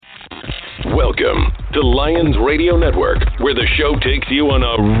Welcome to Lyons Radio Network, where the show takes you on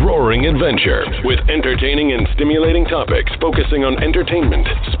a roaring adventure with entertaining and stimulating topics focusing on entertainment,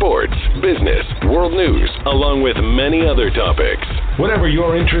 sports, business, world news, along with many other topics. Whatever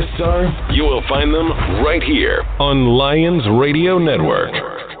your interests are, you will find them right here on Lyons Radio Network.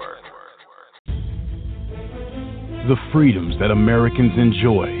 The freedoms that Americans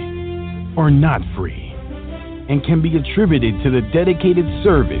enjoy are not free and can be attributed to the dedicated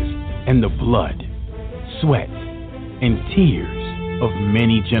service and the blood, sweat, and tears of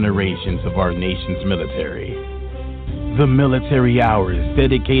many generations of our nation's military. The Military Hour is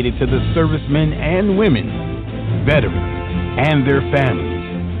dedicated to the servicemen and women, veterans, and their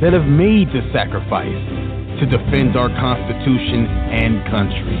families that have made the sacrifice to defend our Constitution and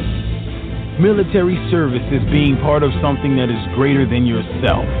country. Military service is being part of something that is greater than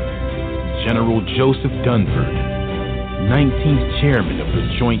yourself. General Joseph Dunford, 19th Chairman of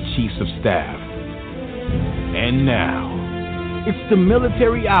the Joint Chiefs of Staff. And now, it's the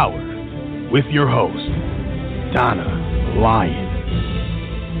Military Hour with your host, Donna, Lyons.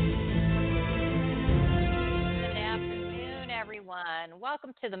 Good afternoon, everyone.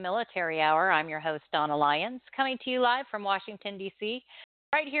 Welcome to the Military Hour. I'm your host, Donna Lyons, coming to you live from Washington, D.C.,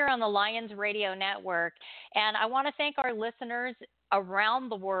 right here on the Lyons Radio Network. And I want to thank our listeners around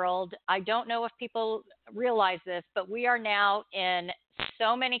the world. I don't know if people realize this, but we are now in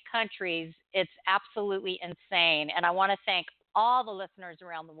so many countries. It's absolutely insane. And I want to thank all the listeners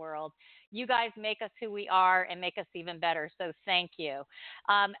around the world. You guys make us who we are and make us even better. So thank you.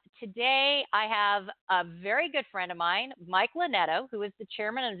 Today, I have a very good friend of mine, Mike Lonetto, who is the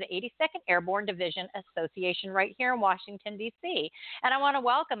chairman of the 82nd Airborne Division Association right here in Washington, D.C. And I want to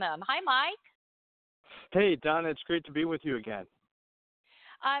welcome him. Hi, Mike. Hey, Donna. It's great to be with you again.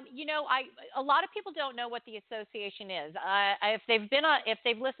 A lot of people don't know what the association is. If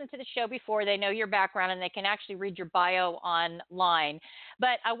they've listened to the show before, they know your background and they can actually read your bio online.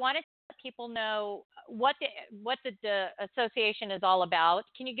 But I wanted to let people know what the association is all about.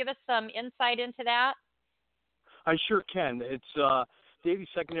 Can you give us some insight into that? I sure can. It's the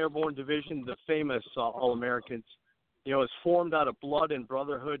 82nd Airborne Division, the famous All-Americans. It's formed out of blood and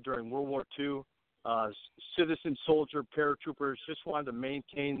brotherhood during World War II. Citizen soldier paratroopers just wanted to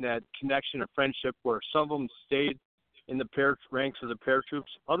maintain that connection of friendship where some of them stayed in the ranks of the paratroops,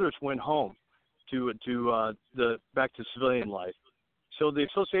 others went home back to civilian life. So the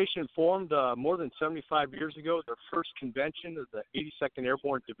association formed more than 75 years ago, their first convention of the 82nd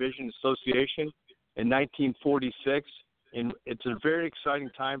Airborne Division Association in 1946. And it's a very exciting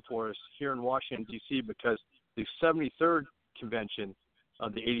time for us here in Washington, D.C., because the 73rd convention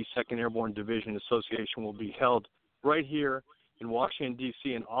of the 82nd Airborne Division Association will be held right here in Washington,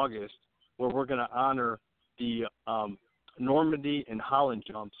 D.C. in August, where we're going to honor the Normandy and Holland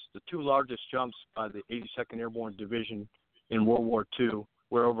jumps, the two largest jumps by the 82nd Airborne Division in World War II,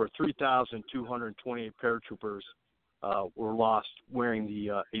 where over 3,228 paratroopers were lost wearing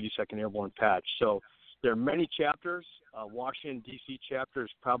the 82nd Airborne patch. So there are many chapters. Washington, D.C. chapter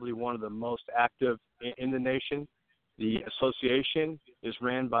is probably one of the most active in the nation. The association is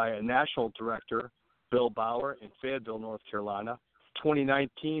ran by a national director, Bill Bauer, in Fayetteville, North Carolina.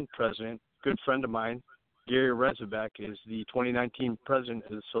 2019 president, good friend of mine, Gary Rezebek, is the 2019 president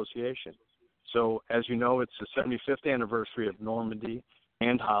of the association. So, as you know, it's the 75th anniversary of Normandy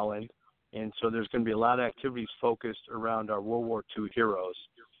and Holland, and so there's going to be a lot of activities focused around our World War II heroes.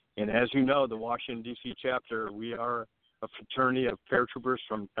 And as you know, the Washington, D.C. chapter, we are a fraternity of paratroopers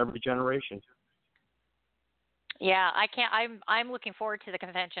from every generation. Yeah, I'm looking forward to the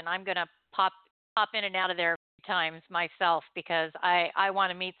convention. I'm going to pop in and out of there a few times myself because I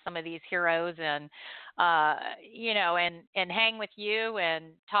want to meet some of these heroes and and hang with you and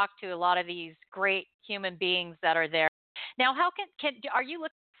talk to a lot of these great human beings that are there. Now, how are you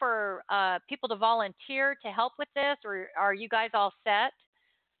looking for people to volunteer to help with this, or are you guys all set?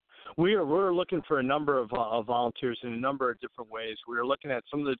 We're looking for a number of volunteers in a number of different ways. We're looking at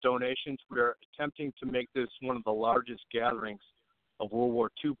some of the donations. We're attempting to make this one of the largest gatherings of World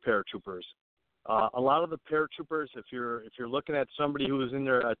War II paratroopers. A lot of the paratroopers, if you're looking at somebody who is in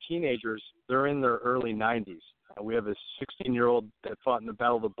their teenagers, they're in their early 90s. We have a 16-year-old that fought in the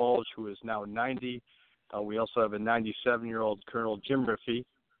Battle of the Bulge who is now 90. We also have a 97-year-old Colonel Jim Riffey,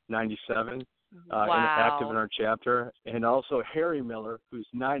 97. Active in our chapter, and also Harry Miller, who's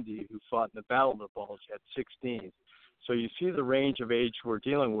 90, who fought in the Battle of the Bulge at 16. So you see the range of age we're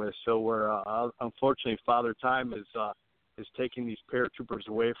dealing with. So we're unfortunately, Father Time is taking these paratroopers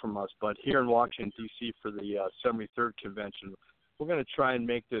away from us. But here in Washington, D.C. for the 73rd convention, we're going to try and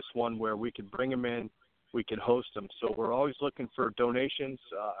make this one where we can bring them in we could host them. So we're always looking for donations.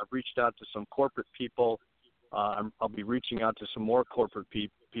 I've reached out to some corporate people. I'll be reaching out to some more corporate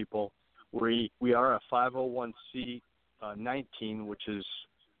people. We are a 501c19, which is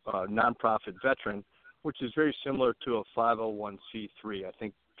a nonprofit veteran, which is very similar to a 501c3. I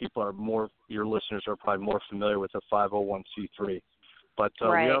think your listeners are probably more familiar with a 501c3. But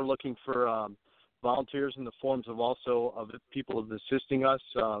right. We are looking for volunteers in the forms of also of people assisting us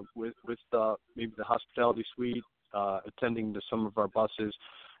with maybe the hospitality suite, attending to some of our buses,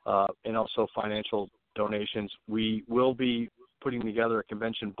 and also financial donations. We will be putting together a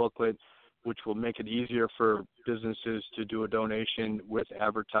convention booklet, which will make it easier for businesses to do a donation with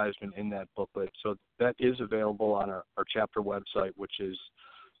advertisement in that booklet. So that is available on our chapter website, which is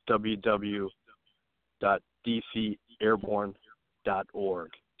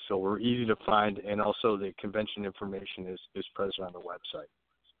www.dcairborne.org. So we're easy to find, and also the convention information is present on the website.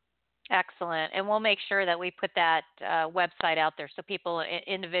 Excellent. And we'll make sure that we put that website out there so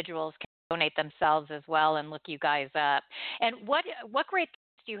individuals can donate themselves as well and look you guys up. And what great things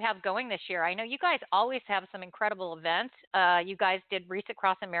do you have going this year? I know you guys always have some incredible events. You guys did Wreaths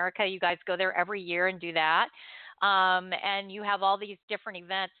Across America. You guys go there every year and do that. And you have all these different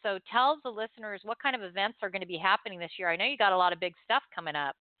events. So tell the listeners what kind of events are going to be happening this year. I know you got a lot of big stuff coming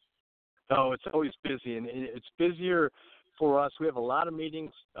up. Oh, it's always busy, and it's busier for us. We have a lot of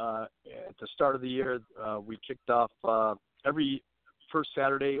meetings at the start of the year. We kicked off every first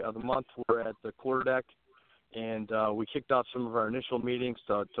Saturday of the month. We're at the quarterdeck, and we kicked off some of our initial meetings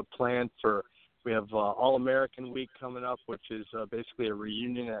to plan for. We have All-American Week coming up, which is basically a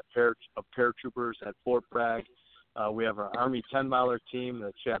reunion of paratroopers at Fort Bragg. We have our Army 10-miler team,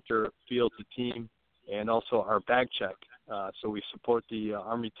 the chapter fields the team, and also our bag check. So we support the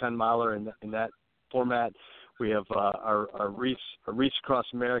Army 10-miler in that format. We have our Wreaths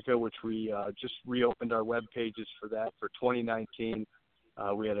Across America, which we just reopened our web pages for that for 2019.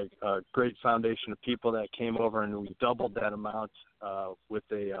 We had a great foundation of people that came over, and we doubled that amount with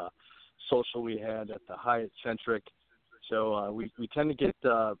a social we had at the Hyatt Centric. So we tend to get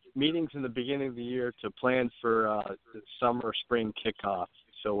meetings in the beginning of the year to plan for the summer or spring kickoff.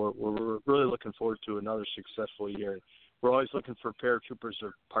 So we're really looking forward to another successful year. We're always looking for paratroopers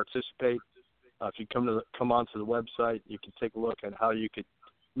to participate. If you come onto the website, you can take a look at how you could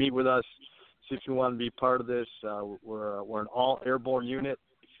meet with us. See if you want to be part of this. We're an all airborne unit.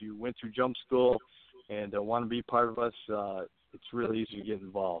 If you went through jump school and want to be part of us, it's really easy to get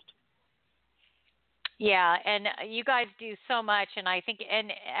involved. Yeah, and you guys do so much, and I think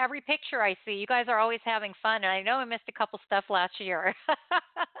in every picture I see, you guys are always having fun, and I know I missed a couple stuff last year.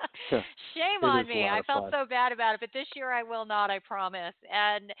 Shame on me. I felt so bad about it, but this year I will not, I promise.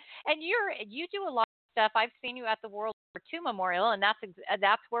 And you do a lot of stuff. I've seen you at the World War II Memorial, and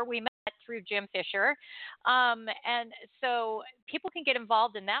that's where we met through Jim Fisher. And so people can get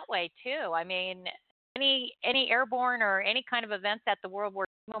involved in that way too. I mean, any airborne or any kind of events at the World War II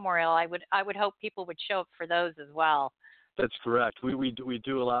Memorial, I would hope people would show up for those as well. That's correct. We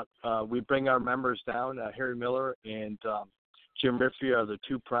do a lot. We bring our members down. Harry Miller and Jim Riffey are the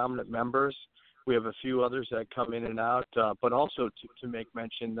two prominent members. We have a few others that come in and out, but also to make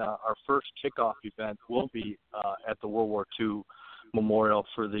mention, our first kickoff event will be at the World War II Memorial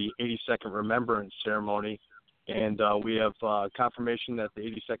for the 82nd Remembrance Ceremony, and we have confirmation that the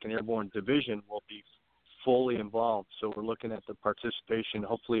 82nd Airborne Division will be fully involved. So we're looking at the participation,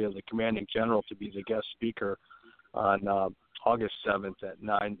 hopefully, of the commanding general to be the guest speaker on August 7th at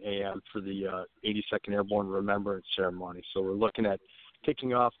 9 a.m. for the 82nd Airborne Remembrance Ceremony. So we're looking at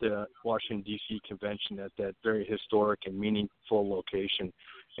kicking off the Washington, D.C. convention at that very historic and meaningful location.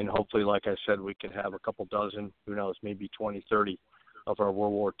 And hopefully, like I said, we can have a couple dozen, who knows, maybe 20, 30 of our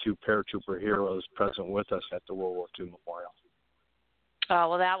World War II paratrooper heroes present with us at the World War II Memorial. Oh,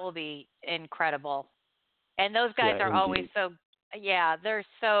 well, that will be incredible. And those guys are always they're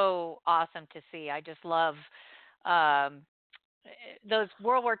so awesome to see. I just love those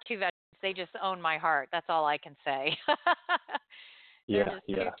World War II veterans. They just own my heart. That's all I can say. They're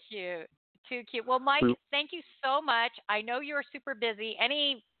just too cute. Well, Mike, thank you so much. I know you're super busy.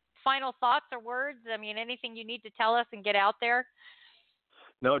 Any final thoughts or words? I mean, anything you need to tell us and get out there?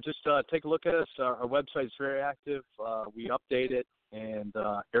 No, just take a look at us. Our website's very active. We update it, and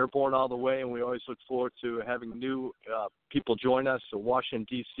Airborne all the way, and we always look forward to having new people join us. So Washington,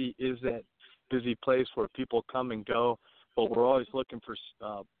 D.C. is that busy place where people come and go, but we're always looking for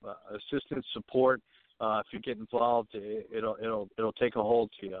assistance, support. If you get involved, it'll take a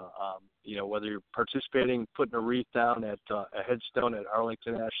hold to you. You know, whether you're participating, putting a wreath down at a headstone at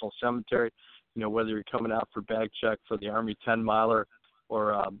Arlington National Cemetery, you know, whether you're coming out for bag check for the Army 10-miler,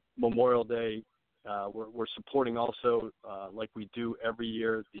 or Memorial Day We're supporting also, like we do every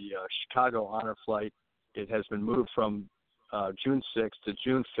year, the Chicago Honor Flight. It has been moved from June 6th to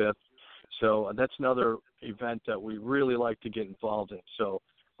June 5th. So that's another event that we really like to get involved in. So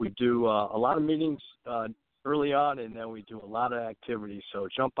we do a lot of meetings early on, and then we do a lot of activities. So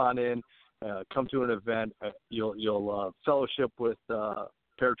jump on in, come to an event. You'll fellowship with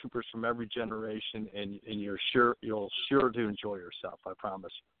paratroopers from every generation, and you'll sure to enjoy yourself. I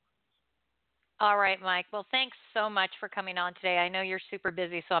promise. All right, Mike. Well, thanks so much for coming on today. I know you're super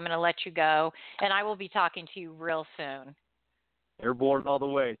busy, so I'm going to let you go, and I will be talking to you real soon. Airborne all the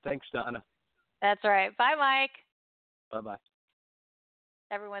way. Thanks, Donna. That's right. Bye, Mike. Bye-bye.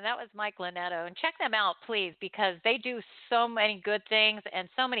 Everyone, that was Mike Lonetto. And check them out, please, because they do so many good things and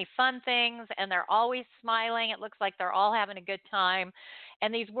so many fun things, and they're always smiling. It looks like they're all having a good time.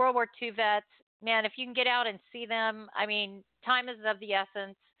 And these World War II vets, man, if you can get out and see them, I mean, time is of the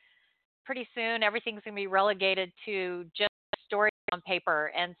essence. Pretty soon, everything's going to be relegated to just stories on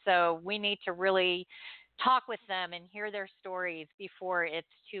paper. And so we need to really talk with them and hear their stories before it's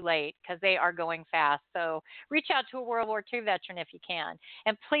too late, because they are going fast. So reach out to a World War II veteran if you can.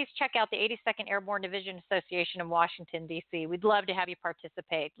 And please check out the 82nd Airborne Division Association in Washington, D.C. We'd love to have you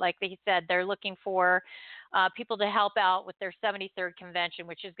participate. Like they said, they're looking for people to help out with their 73rd convention,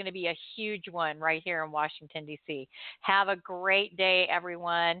 which is going to be a huge one right here in Washington, D.C. Have a great day,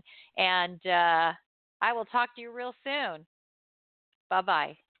 everyone. And I will talk to you real soon.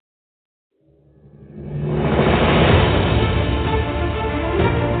 Bye-bye.